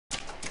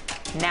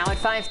Now at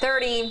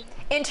 5:30,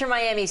 Inter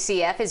Miami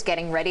CF is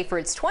getting ready for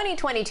its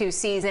 2022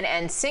 season,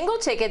 and single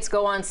tickets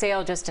go on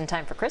sale just in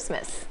time for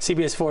Christmas.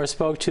 CBS 4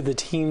 spoke to the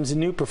team's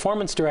new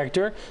performance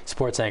director.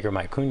 Sports anchor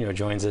Mike Cugno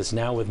joins us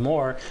now with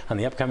more on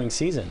the upcoming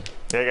season.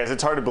 Yeah, guys,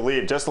 it's hard to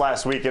believe. Just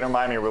last week, Inter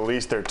Miami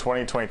released their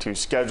 2022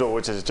 schedule,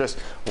 which is just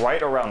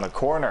right around the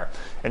corner.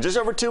 In just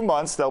over 2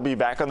 months, they'll be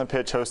back on the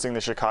pitch hosting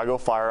the Chicago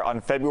Fire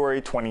on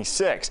February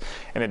 26.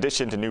 In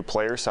addition to new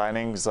player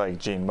signings like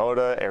Gene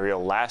Mota,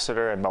 Ariel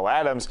Lassiter, and Mo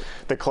Adams,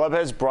 the club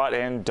has brought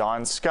in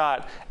Dawn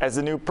Scott as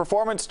the new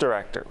performance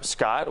director.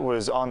 Scott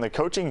was on the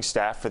coaching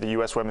staff for the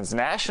U.S. women's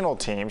national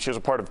team. She was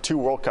a part of 2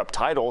 World Cup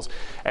titles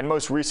and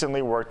most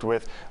recently worked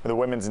with the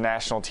women's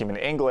national team in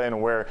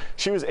England, where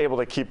she was able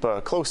to keep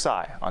a close eye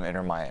on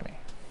Inter Miami.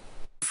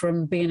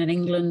 From being in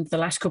England the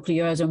last couple of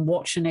years and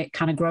watching it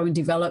kind of grow and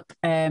develop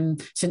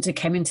since it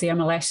came into the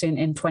MLS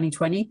in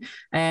 2020,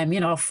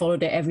 I've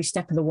followed it every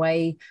step of the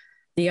way.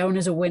 The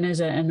owners are winners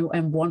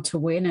and want to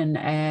win,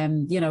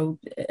 and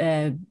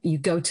you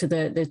go to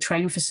the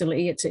training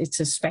facility. It's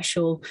a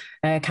special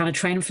kind of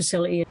training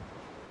facility.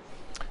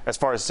 As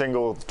far as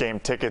single game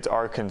tickets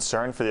are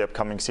concerned for the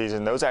upcoming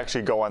season, those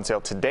actually go on sale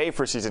today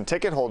for season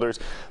ticket holders.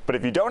 But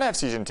if you don't have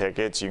season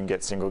tickets, you can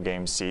get single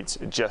game seats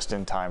just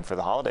in time for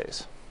the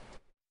holidays.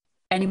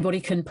 Anybody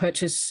can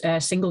purchase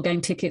single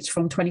game tickets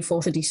from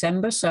 24th of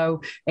December.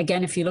 So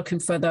again, if you're looking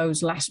for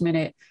those last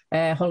minute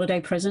holiday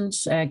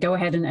presents, go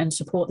ahead and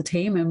support the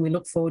team. And we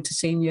look forward to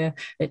seeing you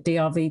at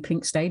DRV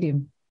Pink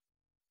Stadium.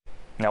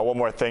 Now, one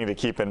more thing to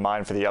keep in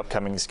mind for the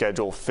upcoming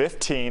schedule: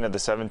 15 of the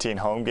 17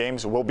 home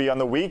games will be on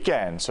the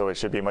weekend, so it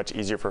should be much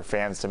easier for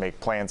fans to make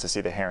plans to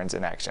see the Herons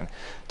in action.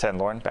 Ted and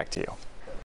Lauren, back to you.